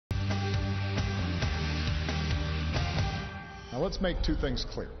Now let's make two things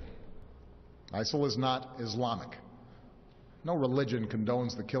clear. ISIL is not Islamic. No religion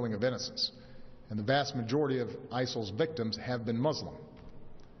condones the killing of innocents, and the vast majority of ISIL's victims have been Muslim.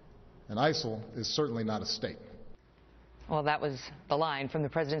 And ISIL is certainly not a state. Well, that was the line from the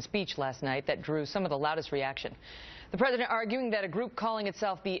president's speech last night that drew some of the loudest reaction. The president arguing that a group calling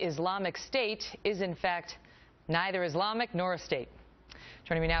itself the Islamic State is, in fact, neither Islamic nor a state.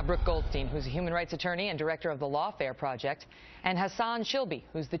 Joining me now, Brooke Goldstein, who's a human rights attorney and director of the Lawfare Project, and Hassan Shilby,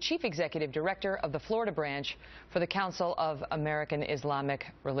 who's the chief executive director of the Florida branch for the Council of American Islamic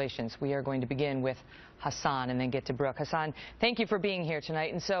Relations. We are going to begin with Hassan and then get to Brooke. Hassan, thank you for being here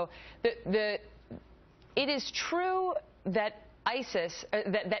tonight. And so it is true that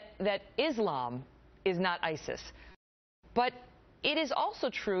that Islam is not ISIS, but it is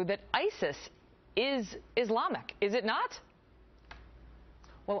also true that ISIS is Islamic, is it not?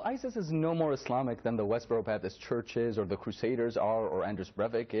 Well, ISIS is no more Islamic than the Westboro Baptist Church is, or the Crusaders are, or Anders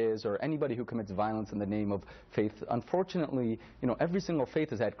Breivik is, or anybody who commits violence in the name of faith. Unfortunately, every single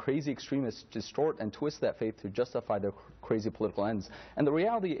faith has had crazy extremists distort and twist that faith to justify their crazy political ends. And the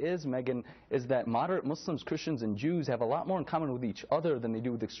reality is, Megyn, is that moderate Muslims, Christians, and Jews have a lot more in common with each other than they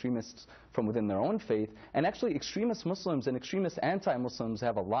do with extremists from within their own faith. And actually, extremist Muslims and extremist anti-Muslims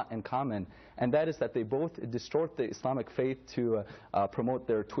have a lot in common, and that is that they both distort the Islamic faith to promote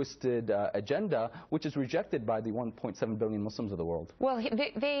their twisted agenda, which is rejected by the 1.7 billion Muslims of the world. Well,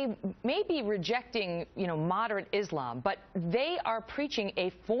 they may be rejecting, moderate Islam, but they are preaching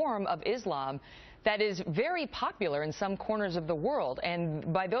a form of Islam that is very popular in some corners of the world.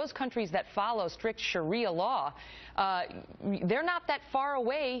 And by those countries that follow strict Sharia law, they're not that far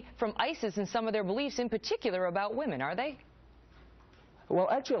away from ISIS in some of their beliefs, in particular about women, are they? Well,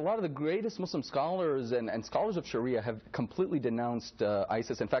 actually, a lot of the greatest Muslim scholars and scholars of Sharia have completely denounced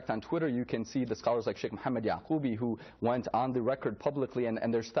ISIS. In fact, on Twitter, you can see the scholars like Sheikh Muhammad Yaqoubi, who went on the record publicly,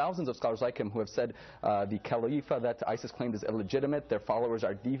 and there's thousands of scholars like him who have said the Khalifa that ISIS claimed is illegitimate, their followers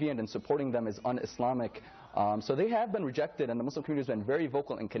are deviant, and supporting them is un-Islamic. So they have been rejected, and the Muslim community has been very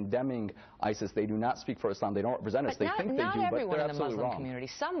vocal in condemning ISIS. They do not speak for Islam. They don't represent us. They think they do, but they're absolutely wrong. Not everyone in the Muslim community.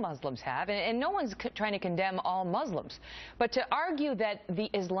 Some Muslims have, and no one's trying to condemn all Muslims. But to argue that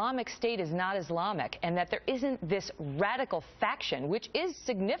the Islamic State is not Islamic and that there isn't this radical faction, which is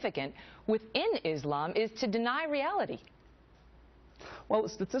significant within Islam, is to deny reality. Well,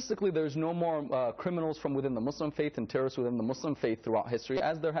 statistically, there's no more criminals from within the Muslim faith and terrorists within the Muslim faith throughout history,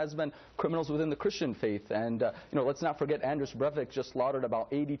 as there has been criminals within the Christian faith. And, let's not forget Anders Breivik just slaughtered about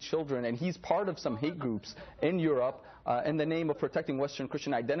 80 children, and he's part of some hate groups in Europe in the name of protecting Western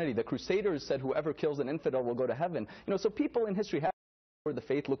Christian identity. The Crusaders said whoever kills an infidel will go to heaven. So people in history have for the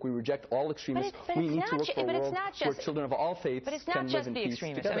faith. Look, we reject all extremists. We need to look for a world where children of all faiths can live in peace together. But it's not just the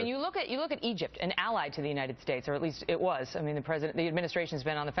extremists. I mean, you look at Egypt, an ally to the United States, or at least it was. I mean, the administration's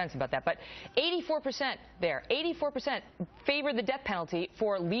been on the fence about that. But 84% there, 84% favor the death penalty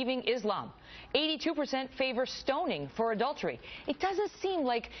for leaving Islam. 82% favor stoning for adultery. It doesn't seem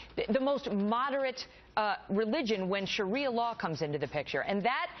like the most moderate religion when Sharia law comes into the picture, and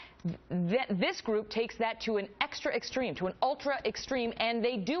this group takes that to an extra extreme, to an ultra extreme, and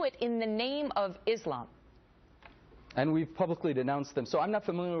they do it in the name of Islam. And we've publicly denounced them. So I'm not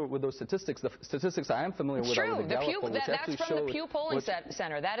familiar with those statistics. The statistics I am familiar with are the Gallup poll, which actually that's from the Pew Polling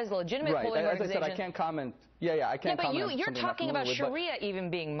Center. That is a legitimate polling organization. As I said, I can't comment. Yeah, I can't comment. But you're talking about Sharia even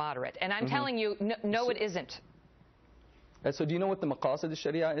being moderate, and I'm telling you, no, it isn't. So do you know what the maqasid of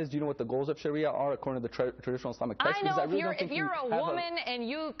Sharia is? Do you know what the goals of Sharia are according to the traditional Islamic text? I know if you're a woman and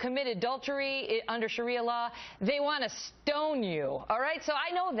you commit adultery under Sharia law, they want to stone you. All right? So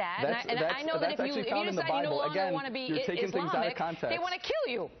I know that. And I know that if you decide you no longer want to be Islamic, they want to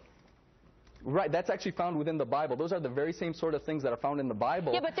kill you. Right, that's actually found within the Bible. Those are the very same sort of things that are found in the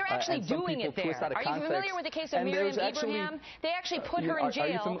Bible. Yeah, but they're actually doing it there. Are you familiar with the case of Miriam Ibrahim? They actually put her in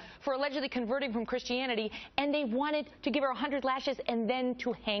jail for allegedly converting from Christianity, and they wanted to give her 100 lashes and then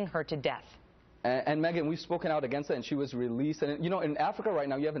to hang her to death. And Megyn, we've spoken out against that, and she was released. And in Africa right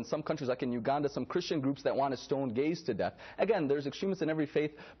now, you have in some countries, like in Uganda, some Christian groups that want to stone gays to death. Again, there's extremists in every faith.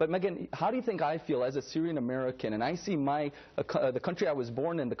 But Megyn, how do you think I feel as a Syrian American? And I see the country I was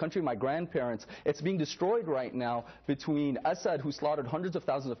born in, the country of my grandparents, it's being destroyed right now between Assad, who slaughtered hundreds of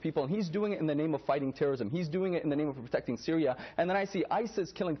thousands of people, and he's doing it in the name of fighting terrorism. He's doing it in the name of protecting Syria. And then I see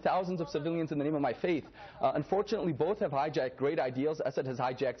ISIS killing thousands of civilians in the name of my faith. Unfortunately, both have hijacked great ideals. Assad has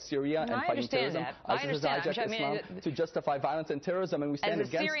hijacked Syria and fighting terrorism. ISIS has hijacked Islam to justify violence and terrorism, and we stand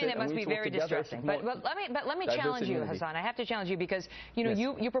against it. As a Syrian, it must be very distressing. But let me challenge you, Hassan. I have to challenge you because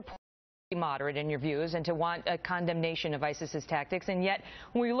you propose moderate in your views and to want a condemnation of ISIS's tactics, and yet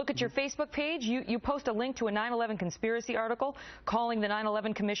when we look at your Facebook page, you post a link to a 9/11 conspiracy article calling the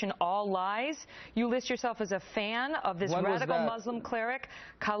 9/11 Commission all lies. You list yourself as a fan of this radical Muslim cleric,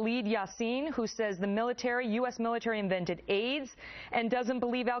 Khalid Yasin, who says the U.S. military invented AIDS and doesn't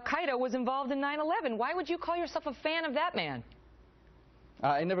believe al-Qaeda was involved in 9/11. Why would you call yourself a fan of that man?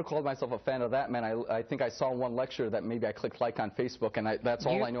 I never called myself a fan of that man. I think I saw one lecture that maybe I clicked like on Facebook, and that's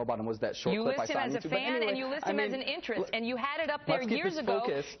all I know about him was that short clip I saw on YouTube. You list him as a fan, and you list him as an interest, and you had it up there years ago.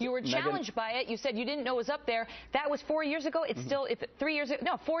 You were challenged by it. You said you didn't know it was up there. That was 4 years ago. It's still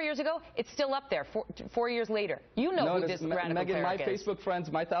 4 years ago. It's still up there. 4 years later. You know who this radical cleric is. Facebook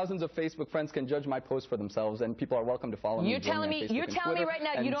friends, my thousands of Facebook friends can judge my posts for themselves, and people are welcome to follow me. You're telling me right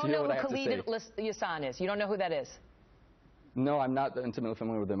now you don't know who Khalid Yasin is. You don't know who that is. No, I'm not intimately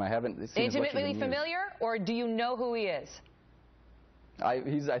familiar with him. I haven't seen his lectures in years. Intimately familiar, or do you know who he is?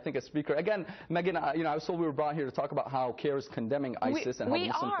 He's, I think, a speaker. Again, Megyn, I was told we were brought here to talk about how CAIR is condemning ISIS and how the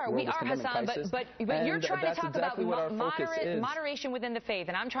Muslim world is condemning ISIS. But you're trying to talk about moderation within the faith,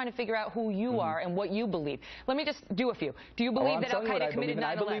 and I'm trying to figure out who you are and what you believe. Let me just do a few. Do you believe that al-Qaeda committed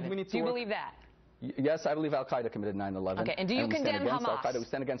 9/11? Do you believe that? Yes, I believe al-Qaeda committed 9/11. Okay, and do you condemn Hamas? Al-Qaeda. We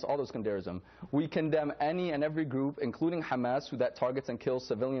stand against all those terrorism. We condemn any and every group, including Hamas, that targets and kills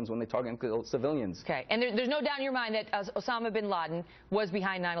civilians when they target and kill civilians. Okay, and there's no doubt in your mind that Osama bin Laden was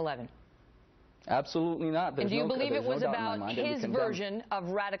behind 9/11? Absolutely not. And do you believe it was about his version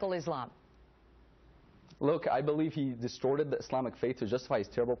of radical Islam? Look, I believe he distorted the Islamic faith to justify his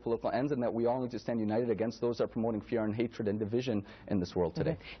terrible political ends, and that we all need to stand united against those that are promoting fear and hatred and division in this world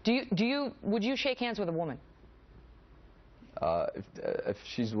today. Would you shake hands with a woman? If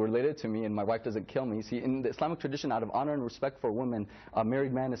she's related to me and my wife doesn't kill me. See, in the Islamic tradition, out of honor and respect for women, a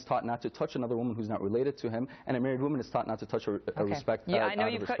married man is taught not to touch another woman who's not related to him, and a married woman is taught not to touch or respect. Yeah, I know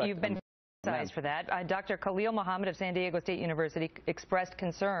you've been for that. Dr. Khalil Muhammad of San Diego State University expressed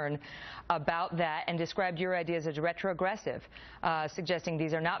concern about that and described your ideas as retrogressive, suggesting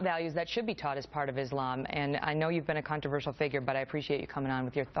these are not values that should be taught as part of Islam. And I know you've been a controversial figure, but I appreciate you coming on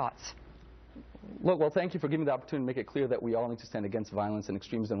with your thoughts. Look, well, thank you for giving me the opportunity to make it clear that we all need to stand against violence and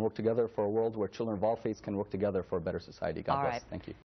extremism and work together for a world where children of all faiths can work together for a better society. God bless. Thank you.